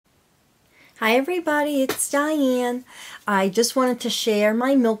Hi everybody, it's Diane. I just wanted to share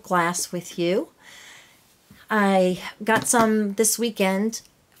my milk glass with you. I got some this weekend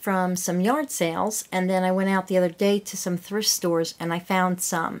from some yard sales, and then I went out the other day to some thrift stores and I found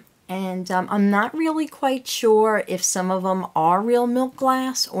some. And I'm not really quite sure if some of them are real milk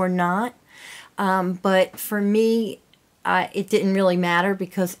glass or not. But for me, it didn't really matter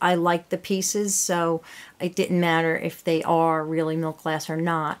because I like the pieces, so it didn't matter if they are really milk glass or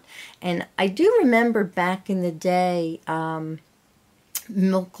not. And I do remember back in the day,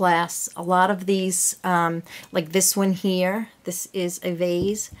 milk glass, a lot of these, like this one here, this is a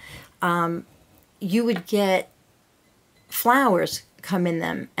vase, you would get flowers come in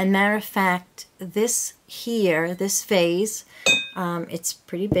them. And matter of fact, this here, this vase, it's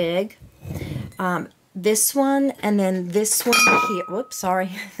pretty big. This one, and then this one here. Whoops,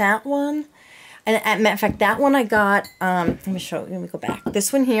 sorry. That one. And as a matter of fact, that one I got, let me show you, let me go back.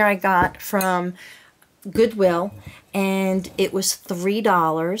 This one here I got from Goodwill, and it was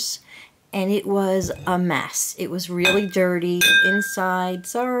 $3, and it was a mess. It was really dirty inside,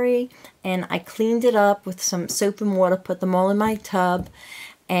 sorry. And I cleaned it up with some soap and water, put them all in my tub,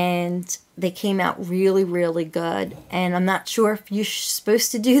 and they came out really, really good. And I'm not sure if you're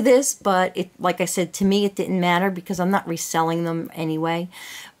supposed to do this, but it, like I said, to me it didn't matter because I'm not reselling them anyway.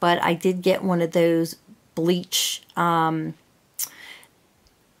 But I did get one of those bleach,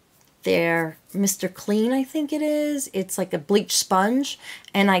 they're Mr. Clean, I think it is. It's like a bleach sponge,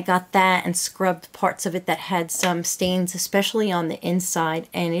 and I got that and scrubbed parts of it that had some stains, especially on the inside,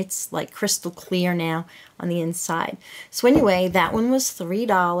 and it's like crystal clear now on the inside. So anyway, that one was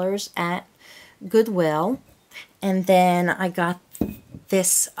 $3 at Goodwill, and then I got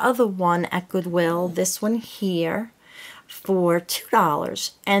this other one at Goodwill, this one here, for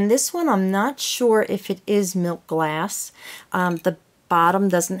 $2. And this one, I'm not sure if it is milk glass. The bottom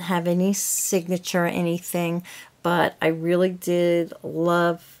doesn't have any signature or anything, but I really did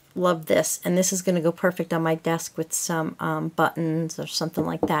love this, and this is going to go perfect on my desk with some buttons or something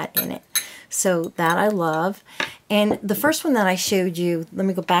like that in it. So that I love. And the first one that I showed you, let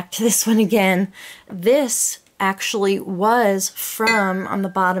me go back to this one again. This actually was from, on the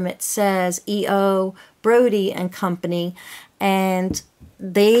bottom it says E.O. Brody and Company, and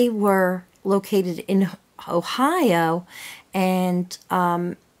they were located in Ohio, and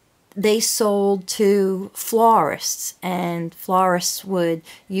they sold to florists, and florists would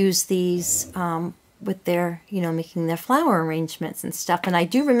use these with their, you know, making their flower arrangements and stuff. And I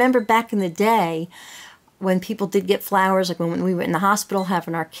do remember back in the day when people did get flowers, like when we were in the hospital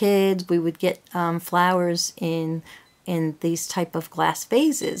having our kids, we would get flowers in these type of glass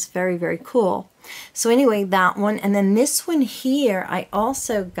vases. Very, very cool. So anyway, that one. And then this one here I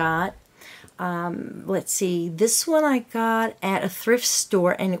also got, let's see, this one I got at a thrift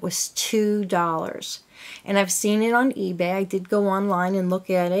store, and it was $2. And I've seen it on eBay. I did go online and look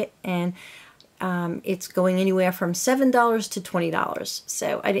at it, and it's going anywhere from $7 to $20.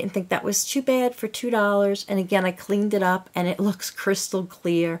 So I didn't think that was too bad for $2. And again, I cleaned it up, and it looks crystal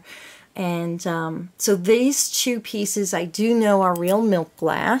clear. And so these two pieces I do know are real milk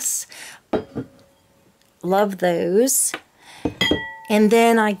glass. Love those. And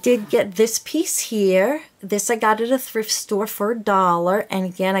then I did get this piece here. This I got at a thrift store for $1. And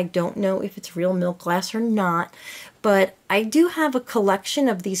again, I don't know if it's real milk glass or not. But I do have a collection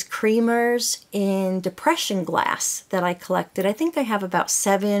of these creamers in depression glass that I collected. I think I have about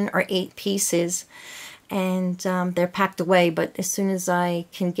 7 or 8 pieces. And they're packed away. But as soon as I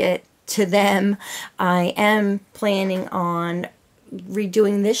can get to them, I am planning on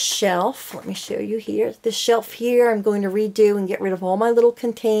redoing this shelf. Let me show you here. This shelf here I'm going to redo and get rid of all my little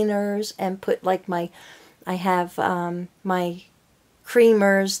containers and put like my, I have my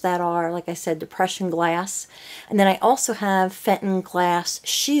creamers that are, like I said, depression glass. And then I also have Fenton glass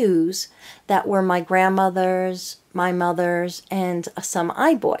shoes that were my grandmother's, my mother's, and some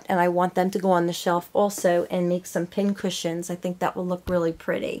I bought. And I want them to go on the shelf also and make some pin cushions. I think that will look really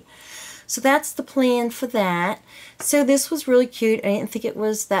pretty. So that's the plan for that. So this was really cute. I didn't think it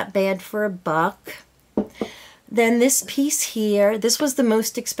was that bad for $1. Then this piece here, this was the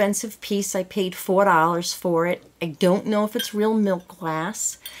most expensive piece. I paid $4 for it. I don't know if it's real milk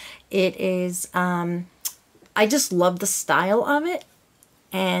glass. It is, I just love the style of it.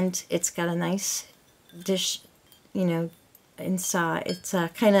 And it's got a nice dish, you know, inside. It's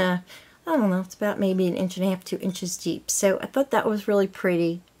kind of, I don't know, it's about maybe 1.5 inches, 2 inches deep. So I thought that was really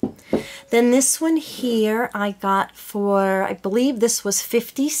pretty. Then this one here I got for, I believe this was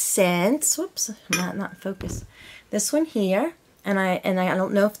 50 cents. Whoops, not in focus. This one here, and I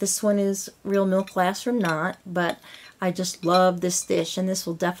don't know if this one is real milk glass or not, but I just love this dish, and this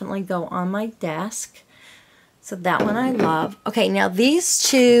will definitely go on my desk. So that one I love. Okay, now these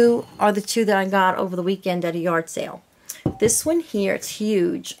two are the two that I got over the weekend at a yard sale. This one here, it's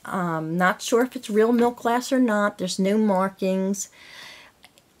huge. Not sure if it's real milk glass or not. There's no markings.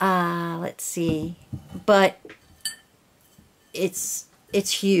 Let's see. But it's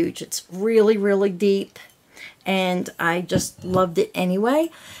huge. It's really, really deep. And I just loved it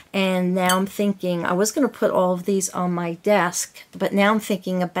anyway. And now I'm thinking, I was going to put all of these on my desk, but now I'm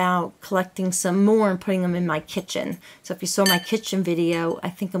thinking about collecting some more and putting them in my kitchen. So if you saw my kitchen video, I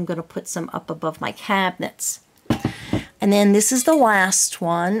think I'm going to put some up above my cabinets. And then this is the last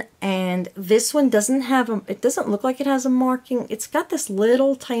one, and this one doesn't have a, it doesn't look like it has a marking. It's got this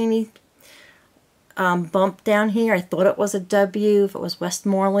little tiny bump down here. I thought it was a W if it was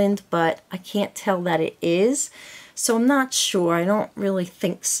Westmoreland, but I can't tell that it is. So I'm not sure. I don't really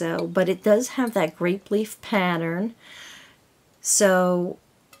think so, but it does have that grape leaf pattern. So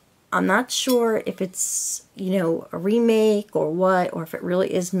I'm not sure if it's, you know, a remake or what, or if it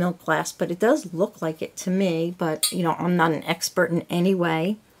really is milk glass, but it does look like it to me. But, you know, I'm not an expert in any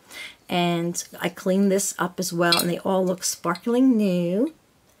way. And I cleaned this up as well, and they all look sparkling new.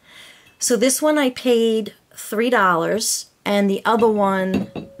 So this one I paid $3, and the other one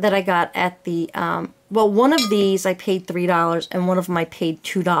that I got at the, well, one of these I paid $3, and one of them I paid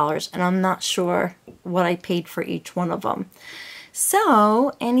 $2, and I'm not sure what I paid for each one of them.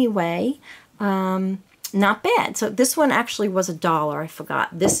 So anyway, not bad. So this one actually was $1. I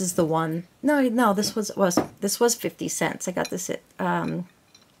forgot. This is the one. No, this was 50 cents. I got this at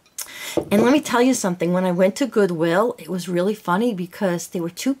and let me tell you something. When I went to Goodwill, it was really funny because there were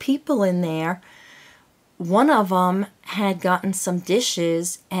two people in there. One of them had gotten some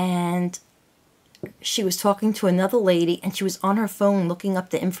dishes, and she was talking to another lady, and she was on her phone looking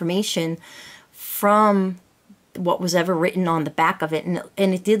up the information from what was ever written on the back of it, and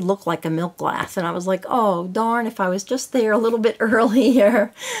it did look like a milk glass, and I was like, oh darn, if I was just there a little bit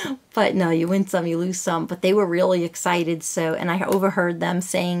earlier. But no, you win some, you lose some. But they were really excited, so, and I overheard them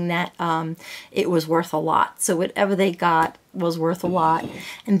saying that it was worth a lot, so whatever they got was worth a lot.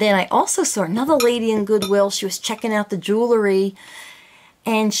 And then I also saw another lady in Goodwill. She was checking out the jewelry,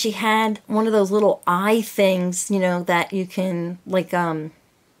 and she had one of those little eye things, you know, that you can, like,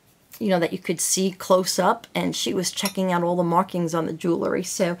 you know, that you could see close up, and she was checking out all the markings on the jewelry.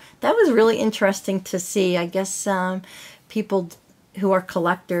 So that was really interesting to see. I guess people who are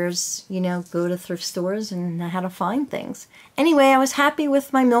collectors, you know, go to thrift stores and know how to find things. Anyway, I was happy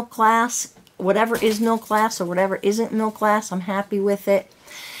with my milk glass. Whatever is milk glass or whatever isn't milk glass, I'm happy with it.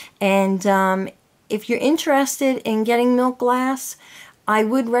 And if you're interested in getting milk glass, I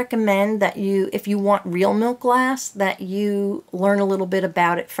would recommend that you, if you want real milk glass, that you learn a little bit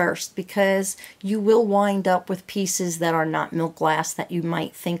about it first, because you will wind up with pieces that are not milk glass that you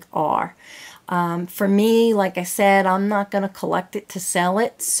might think are. For me, like I said, I'm not going to collect it to sell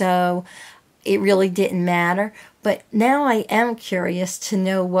it, so it really didn't matter. But now I am curious to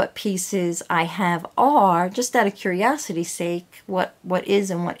know what pieces I have are, just out of curiosity's sake, what is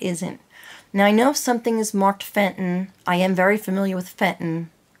and what isn't. Now, I know if something is marked Fenton, I am very familiar with Fenton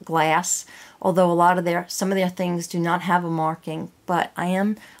glass, although some of their things do not have a marking, but I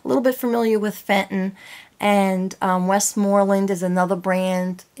am a little bit familiar with Fenton. And Westmoreland is another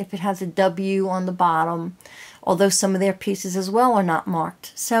brand, if it has a W on the bottom, although some of their pieces as well are not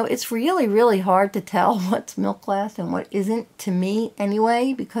marked. So it's really, really hard to tell what's milk glass and what isn't, to me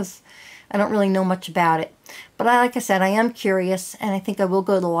anyway, because I don't really know much about it. But like I said, I am curious, and I think I will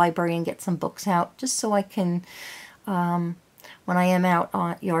go to the library and get some books out, just so I can, when I am out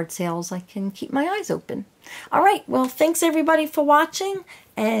on yard sales, I can keep my eyes open. All right, well, thanks everybody for watching,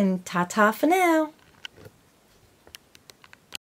 and ta-ta for now.